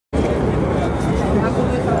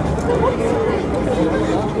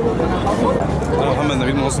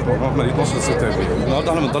مصر مدينه نصر 6 ابريل. النهارده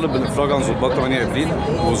احنا بنطالب بالافراج عن ضباط 8 ابريل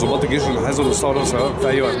وضباط الجيش اللي انحازوا للثوره سواء في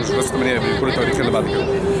اي وقت، مش بس 8 ابريل، كل التواريخ اللي بعد كده.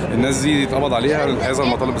 الناس دي اتقبض عليها انحيازها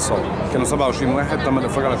لمطالب الثوره، كانوا 27 واحد تم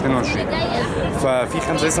الافراج على 22. ففي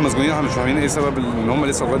 5 لسه مسجونين، احنا مش فاهمين ايه سبب ان هم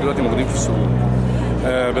لسه لغايه دلوقتي موجودين في السجون.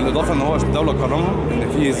 بالاضافه ان هو الدوله كرمهم ان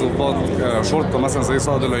في ضباط شرطه مثلا زي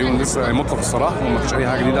صائد العيون لسه مطلق السراح ومفيش اي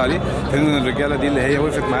حاجه جديده عليه، لان الرجاله دي اللي هي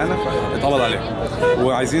وقفت معانا اتقبض عليها.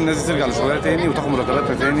 وعايزين الناس دي ترجع لشغلها تاني وتاخد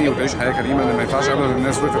مرتباتها تاني وتعيش حياه كريمه، لان ما ينفعش ابدا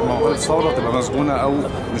الناس وقفت مع مطالب الثوره تبقى مسجونه او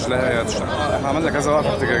مش لاقيه تشتغل. احنا عملنا كذا وقفه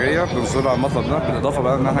احتجاجيه بنصر على المطلب ده، بالاضافه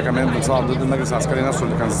بقى ان احنا كمان بنصعد ضد المجلس العسكري نفسه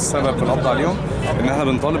اللي كان السبب في القبض عليهم، ان احنا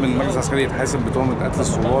بنطالب ان المجلس العسكري يتحاسب بتهمه قتل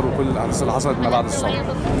الثوار وكل الاحداث اللي حصلت ما بعد الثوره.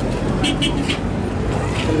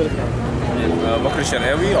 بكر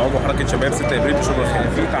الشرقاوي، عضو حركه شباب 6 ابريل بشبرا الخير.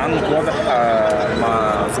 في تعنت واضح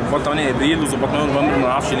مع ضباط 8 ابريل وضباط 8 نوفمبر، ما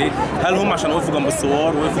نعرفش ليه. هل هم عشان وقفوا جنب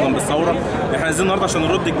الثوار وقفوا جنب الثوره؟ احنا عايزين النهارده عشان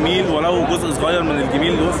نرد جميل ولو جزء صغير من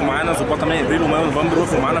الجميل اللي وقفوا معانا. ضباط 8 ابريل و8 نوفمبر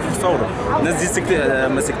وقفوا معانا في الثوره. الناس دي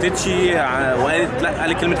ما سكتتش وقالت لا،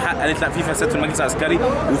 قالت كلمه حق، قالت لا في فساد في المجلس العسكري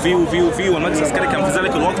وفي وفي وفي، والمجلس العسكري كان في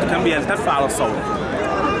ذلك الوقت كان بيلتف على الثوره.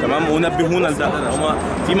 تمام، ونبهونا لده. هم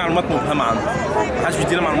في معلومات مبهمه عنهم، ما حدش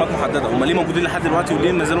بيدينا معلومات محدده. هم ليه موجودين لحد دلوقتي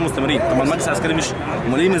وليه ما زالوا مستمرين؟ طب ما المجلس العسكري مشي،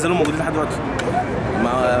 هم ليه ما زالوا موجودين لحد دلوقتي؟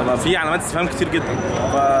 ما في علامات استفهام كتير جدا.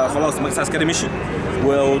 فخلاص المجلس العسكري مشي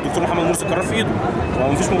والدكتور محمد مرسي قرار في ايده،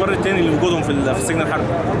 وما فيش مبرر تاني لوجودهم في السجن الحربي.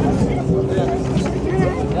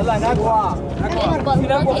 يلا نجوى